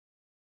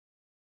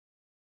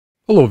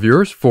Hello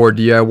viewers,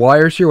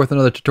 4DIYers here with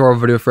another tutorial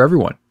video for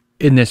everyone.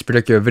 In this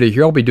particular video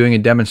here, I'll be doing a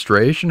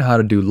demonstration how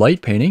to do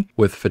light painting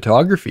with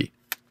photography.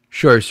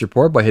 Show your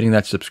support by hitting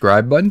that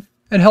subscribe button,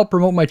 and help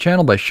promote my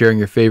channel by sharing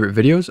your favorite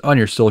videos on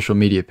your social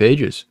media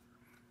pages.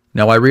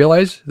 Now I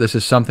realize this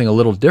is something a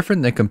little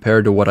different than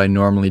compared to what I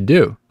normally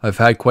do. I've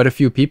had quite a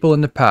few people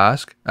in the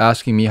past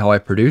asking me how I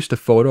produced a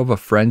photo of a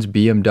friend's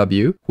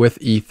BMW with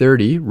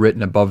E30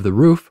 written above the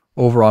roof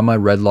over on my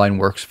Redline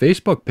Works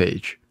Facebook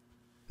page.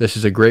 This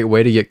is a great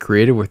way to get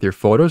creative with your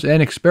photos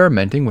and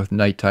experimenting with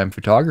nighttime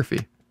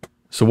photography.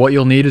 So what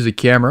you'll need is a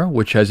camera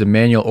which has a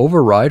manual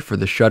override for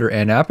the shutter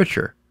and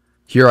aperture.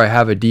 Here I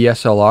have a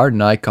DSLR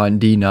Nikon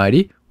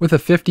D90 with a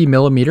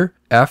 50mm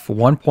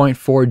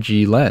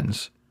f1.4G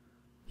lens.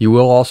 You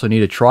will also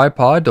need a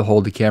tripod to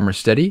hold the camera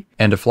steady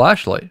and a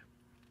flashlight.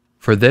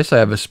 For this I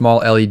have a small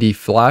LED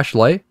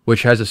flashlight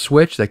which has a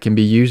switch that can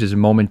be used as a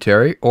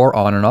momentary or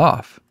on and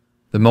off.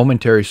 The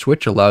momentary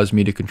switch allows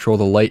me to control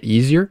the light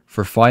easier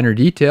for finer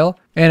detail,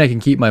 and I can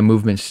keep my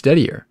movements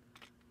steadier.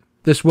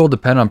 This will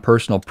depend on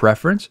personal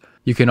preference.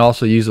 You can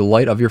also use the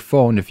light of your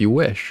phone if you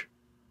wish.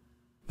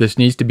 This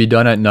needs to be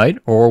done at night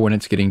or when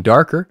it's getting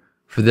darker.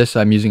 For this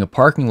I'm using a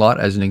parking lot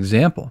as an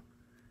example.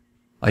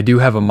 I do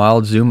have a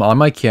mild zoom on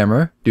my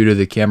camera due to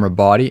the camera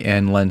body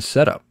and lens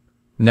setup.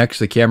 Next,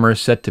 the camera is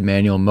set to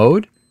manual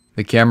mode.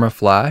 The camera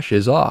flash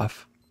is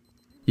off.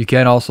 You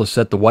can also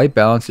set the white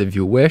balance if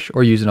you wish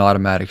or use an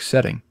automatic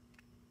setting.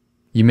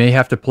 You may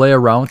have to play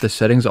around with the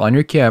settings on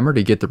your camera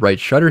to get the right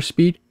shutter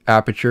speed,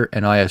 aperture,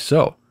 and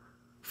ISO.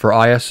 For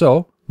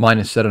ISO, mine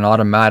is set on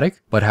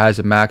automatic but has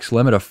a max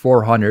limit of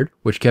 400,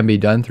 which can be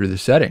done through the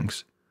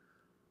settings.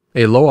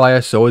 A low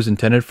ISO is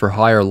intended for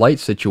higher light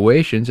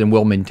situations and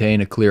will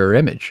maintain a clearer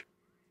image.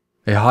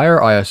 A higher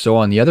ISO,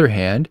 on the other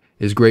hand,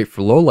 is great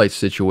for low light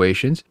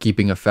situations,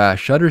 keeping a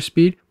fast shutter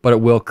speed, but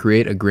it will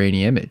create a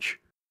grainy image.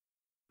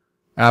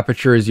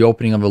 Aperture is the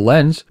opening of a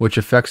lens, which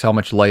affects how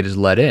much light is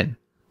let in.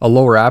 A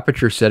lower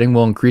aperture setting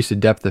will increase the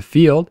depth of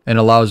field and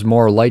allows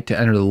more light to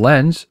enter the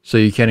lens, so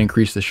you can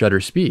increase the shutter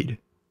speed.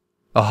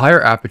 A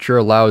higher aperture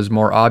allows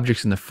more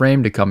objects in the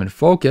frame to come in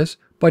focus,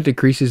 but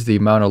decreases the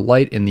amount of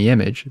light in the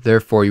image,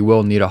 therefore you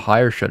will need a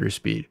higher shutter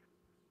speed.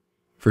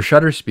 For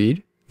shutter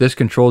speed, this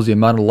controls the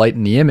amount of light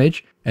in the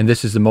image, and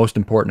this is the most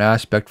important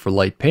aspect for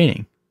light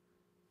painting.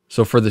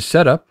 So for the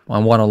setup, I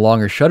want a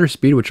longer shutter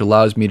speed which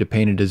allows me to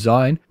paint a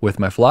design with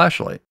my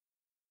flashlight.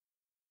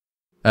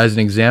 As an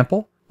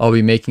example, I'll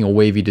be making a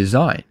wavy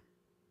design.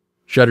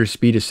 Shutter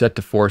speed is set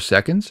to 4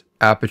 seconds,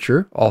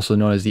 aperture, also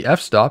known as the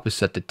f-stop, is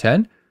set to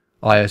 10,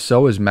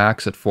 ISO is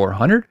max at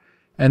 400,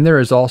 and there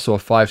is also a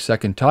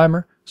 5-second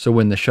timer, so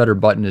when the shutter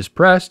button is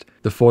pressed,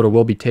 the photo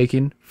will be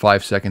taken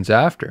 5 seconds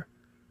after.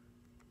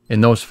 In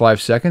those 5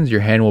 seconds,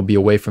 your hand will be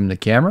away from the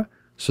camera,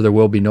 so there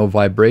will be no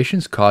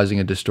vibrations causing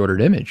a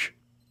distorted image.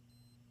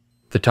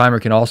 The timer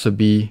can also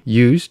be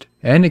used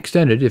and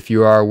extended if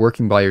you are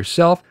working by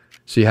yourself,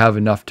 so you have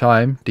enough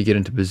time to get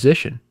into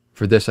position.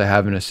 For this I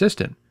have an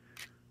assistant.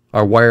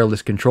 Our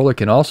wireless controller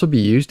can also be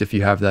used if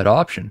you have that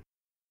option.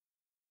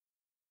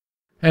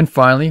 And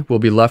finally, we'll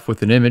be left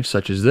with an image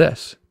such as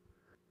this.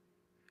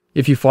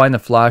 If you find the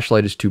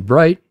flashlight is too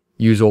bright,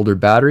 use older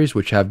batteries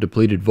which have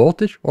depleted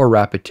voltage or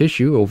wrap a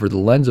tissue over the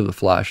lens of the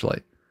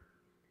flashlight.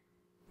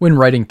 When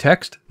writing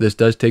text, this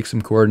does take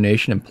some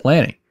coordination and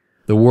planning.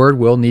 The word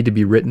will need to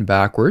be written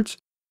backwards.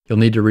 You'll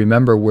need to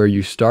remember where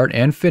you start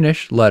and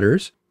finish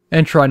letters,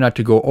 and try not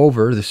to go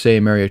over the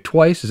same area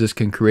twice, as this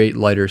can create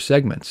lighter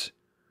segments.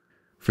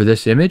 For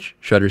this image,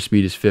 shutter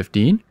speed is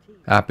 15,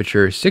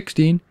 aperture is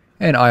 16,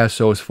 and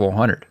ISO is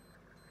 400.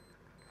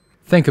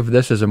 Think of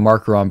this as a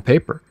marker on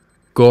paper.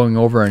 Going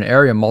over an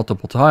area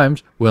multiple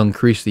times will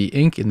increase the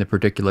ink in the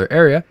particular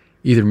area,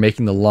 either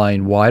making the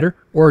line wider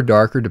or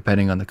darker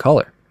depending on the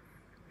color.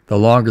 The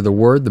longer the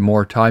word, the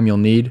more time you'll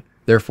need.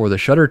 Therefore, the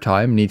shutter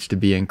time needs to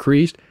be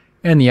increased,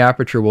 and the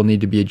aperture will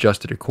need to be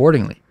adjusted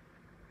accordingly.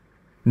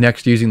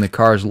 Next, using the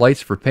car's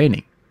lights for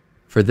painting.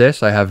 For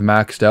this, I have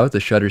maxed out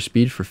the shutter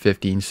speed for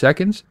 15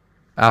 seconds,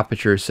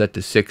 aperture is set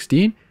to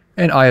 16,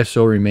 and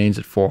ISO remains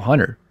at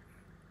 400.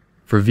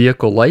 For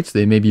vehicle lights,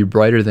 they may be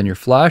brighter than your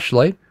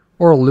flashlight,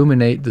 or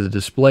illuminate the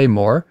display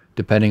more,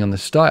 depending on the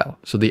style,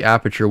 so the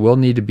aperture will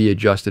need to be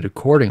adjusted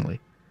accordingly.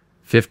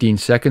 15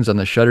 seconds on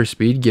the shutter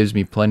speed gives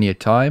me plenty of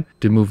time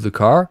to move the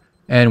car,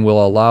 and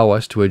will allow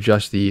us to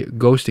adjust the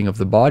ghosting of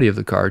the body of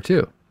the car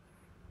too.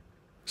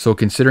 So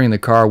considering the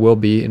car will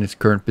be in its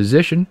current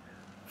position,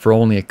 for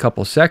only a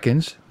couple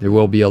seconds, there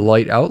will be a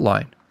light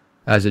outline.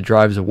 As it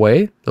drives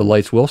away, the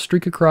lights will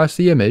streak across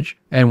the image,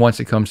 and once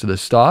it comes to the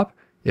stop,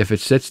 if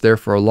it sits there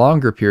for a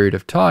longer period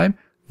of time,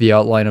 the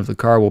outline of the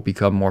car will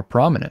become more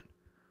prominent.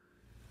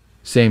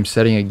 Same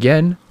setting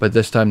again, but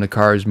this time the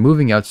car is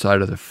moving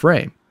outside of the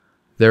frame.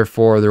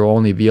 Therefore, there will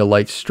only be a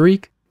light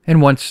streak,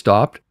 and once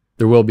stopped,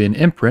 there will be an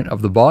imprint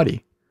of the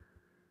body.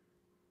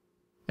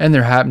 And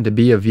there happened to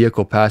be a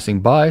vehicle passing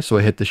by, so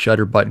I hit the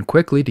shutter button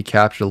quickly to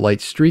capture the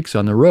light streaks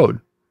on the road.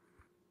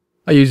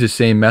 I used the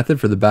same method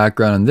for the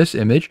background in this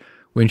image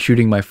when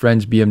shooting my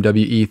friend's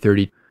BMW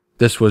E30.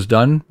 This was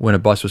done when a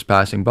bus was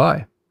passing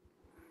by.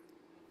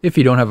 If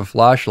you don't have a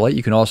flashlight,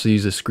 you can also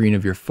use the screen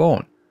of your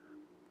phone.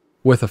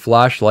 With a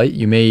flashlight,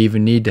 you may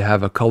even need to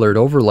have a colored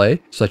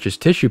overlay, such as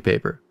tissue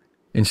paper.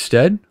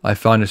 Instead, I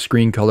found a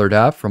screen colored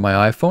app for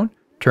my iPhone,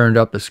 turned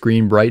up the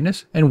screen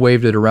brightness, and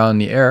waved it around in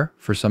the air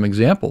for some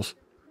examples.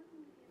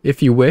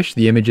 If you wish,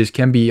 the images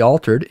can be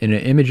altered in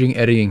an imaging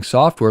editing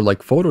software like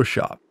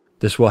Photoshop.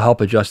 This will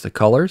help adjust the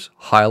colors,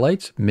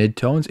 highlights,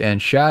 midtones,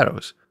 and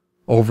shadows.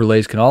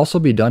 Overlays can also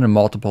be done in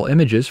multiple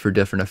images for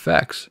different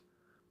effects.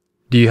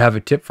 Do you have a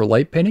tip for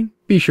light painting?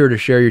 Be sure to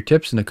share your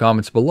tips in the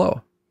comments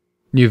below.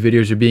 New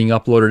videos are being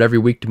uploaded every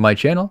week to my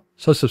channel,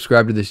 so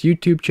subscribe to this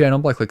YouTube channel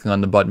by clicking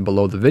on the button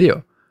below the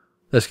video.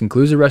 This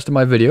concludes the rest of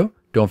my video.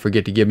 Don't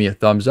forget to give me a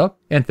thumbs up,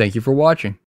 and thank you for watching.